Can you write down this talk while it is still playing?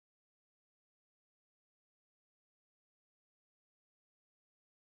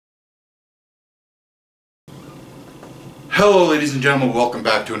Hello ladies and gentlemen, welcome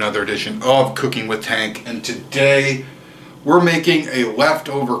back to another edition of Cooking with Tank, and today we're making a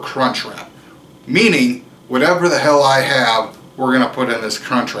leftover crunch wrap. Meaning, whatever the hell I have, we're going to put in this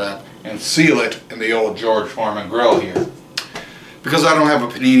crunch wrap and seal it in the old George Foreman grill here. Because I don't have a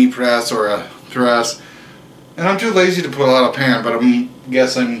panini press or a press, and I'm too lazy to put out a pan, but I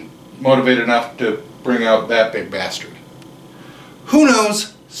guess I'm motivated enough to bring out that big bastard. Who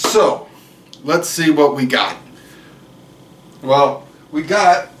knows? So, let's see what we got. Well, we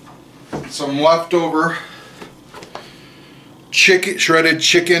got some leftover shredded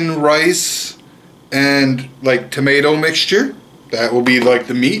chicken, rice, and like tomato mixture. That will be like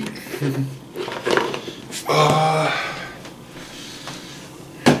the meat.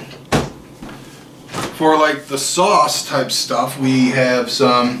 For like the sauce type stuff, we have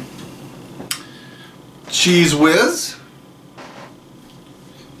some cheese whiz.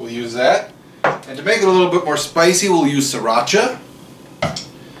 We'll use that. And to make it a little bit more spicy, we'll use sriracha.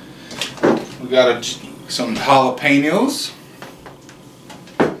 We got some jalapenos.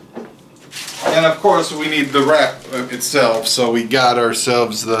 And of course we need the wrap itself, so we got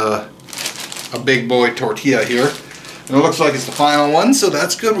ourselves a big boy tortilla here. And it looks like it's the final one, so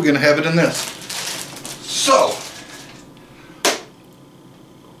that's good. We're going to have it in this. So,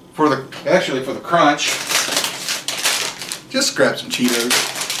 for the crunch, just grab some Cheetos.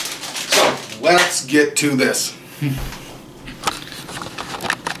 Let's get to this.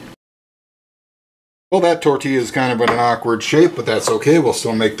 Well, that tortilla is kind of in an awkward shape, but that's okay. We'll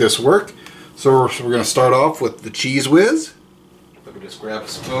still make this work. So we're going to start off with the cheese whiz. Let me just grab a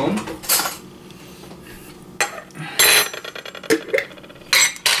spoon.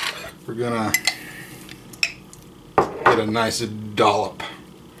 We're going to get a nice dollop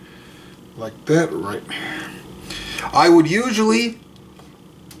like that, right? I would usually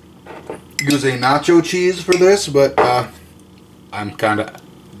use a nacho cheese for this, but I'm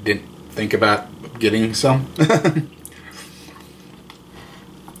didn't think about getting some.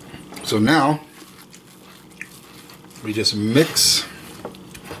 So now we just mix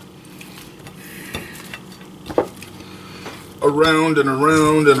around and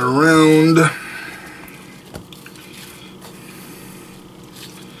around and around.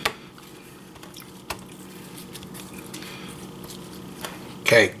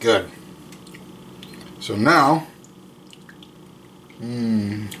 Okay, good. So now,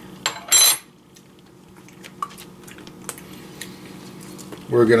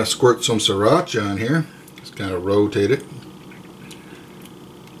 we're going to squirt some sriracha on here. Just kind of rotate it.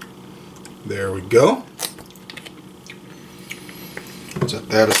 There we go. Set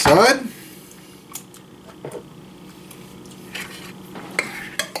that aside.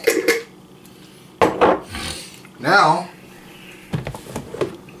 Now,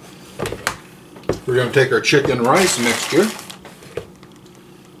 we're going to take our chicken rice mixture.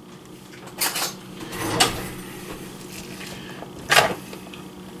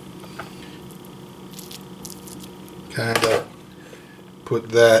 Kind of put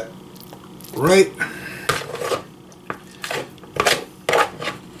that right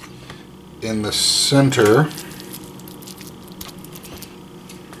in the center.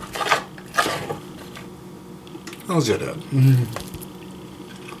 How's it up?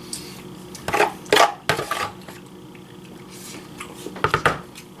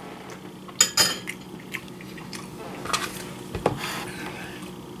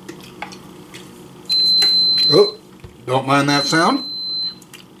 Oh, don't mind that sound.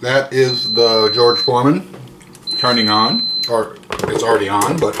 That is the George Foreman turning on, or it's already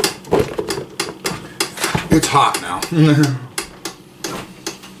on, but it's hot now.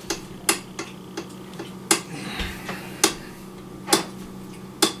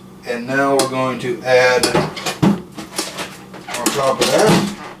 And now we're going to add, on top of that,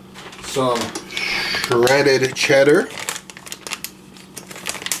 some shredded cheddar.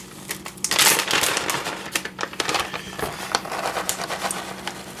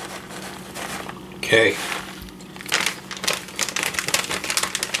 Okay.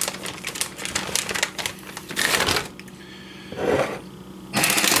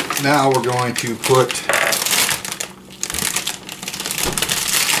 Now we're going to put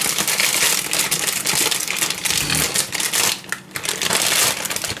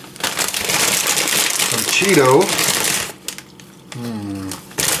some Cheeto.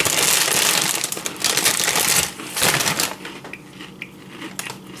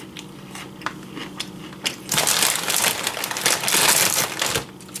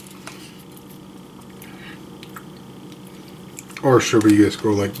 Or should we just go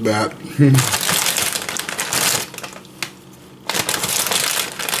like that?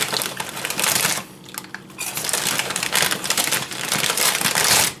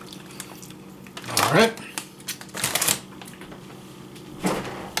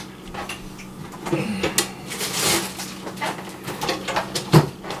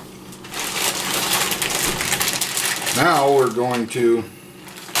 Now we're going to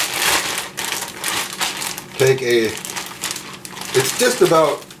take it's just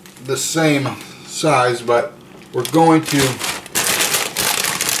about the same size, but we're going to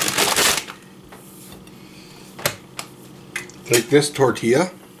take this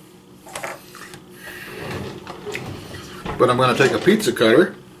tortilla, but I'm going to take a pizza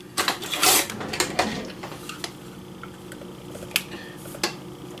cutter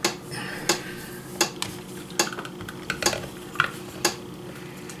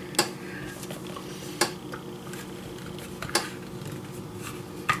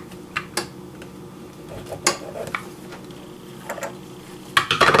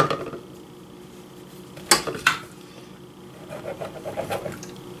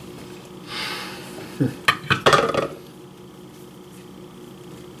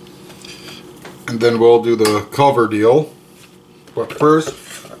and then we'll do the cover deal. But first,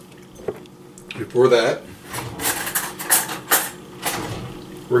 before that,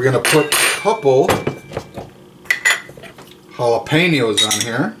 we're going to put a couple jalapenos on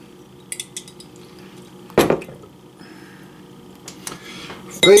here.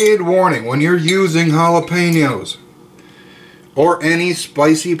 Fade warning, when you're using jalapenos or any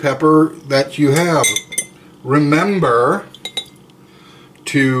spicy pepper that you have, remember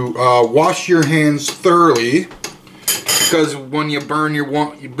to wash your hands thoroughly, because when you burn your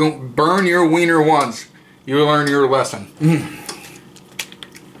wiener once, you learn your lesson.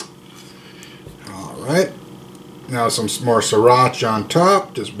 Alright, now some more sriracha on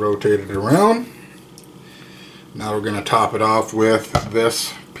top, just rotate it around. Now we're going to top it off with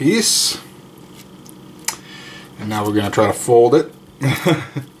this piece, and now we're going to try to fold it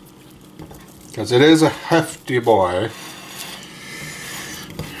because it is a hefty boy.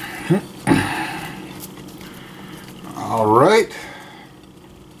 Alright,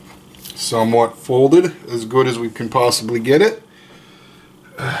 somewhat folded, as good as we can possibly get it.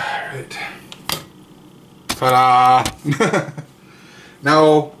 Alright, ta-da!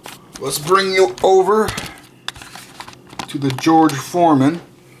 Now let's bring you over to the George Foreman,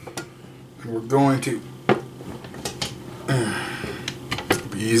 and we're going to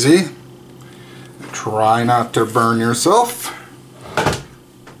be easy. Try not to burn yourself.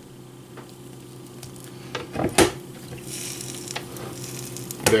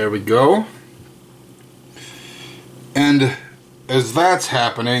 There we go. And as that's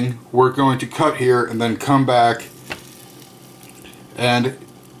happening, we're going to cut here and then come back and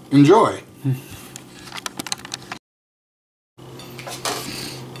enjoy.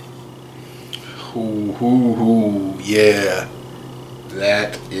 Ooh, ooh, ooh, yeah,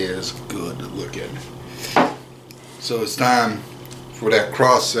 that is good looking. So it's time for that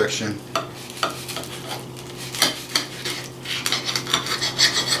cross section.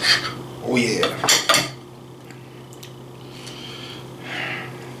 Oh yeah.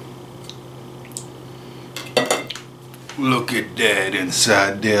 Look at that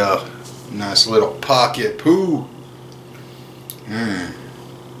inside there. Nice little pocket poo.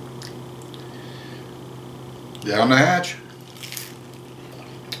 Down the hatch.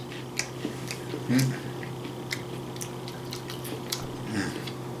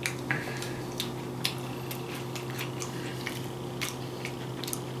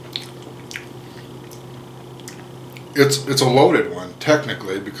 It's a loaded one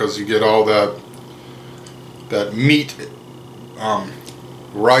technically, because you get all that meat,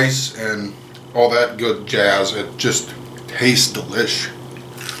 rice, and all that good jazz. It just tastes delish.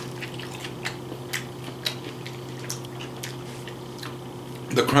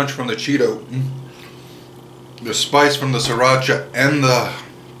 The crunch from the Cheeto, the spice from the sriracha, and the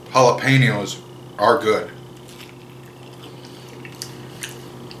jalapenos are good.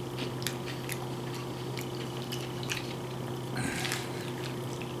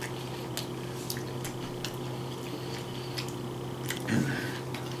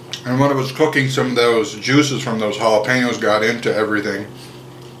 And when it was cooking, some of those juices from those jalapenos got into everything,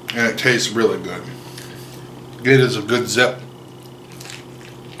 and it tastes really good. It is a good zip.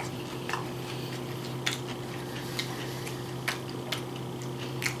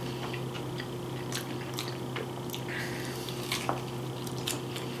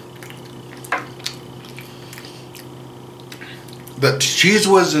 The cheese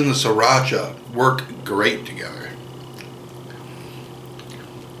whiz and the sriracha work great together.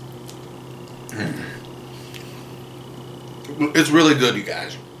 It's really good, you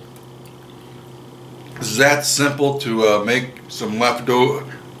guys. It's that simple to make some leftover,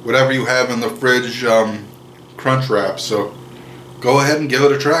 whatever you have in the fridge, crunch wraps. So go ahead and give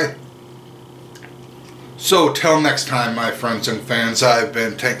it a try. So till next time, my friends and fans, I've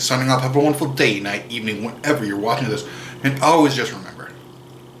been Tank signing off. Have a wonderful day, night, evening, whenever you're watching this. And always just remember,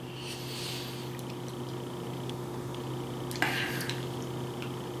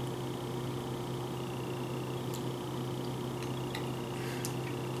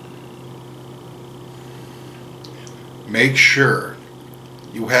 make sure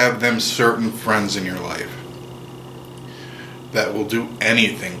you have them certain friends in your life that will do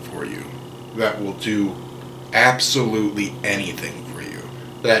anything for you, that will do absolutely anything for you,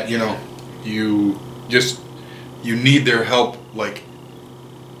 that, you know, you need their help, like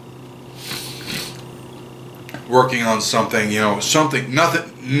working on something, you know, something,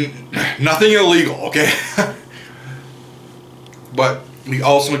 nothing illegal, okay? But we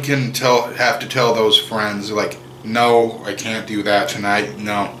also have to tell those friends, like, no, I can't do that tonight.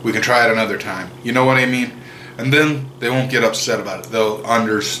 No, we can try it another time. You know what I mean? And then they won't get upset about it. They'll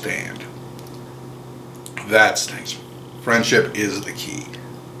understand. That's things. Friendship is the key.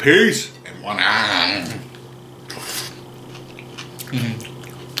 Peace and one eye.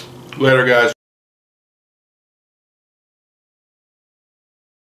 Later, guys.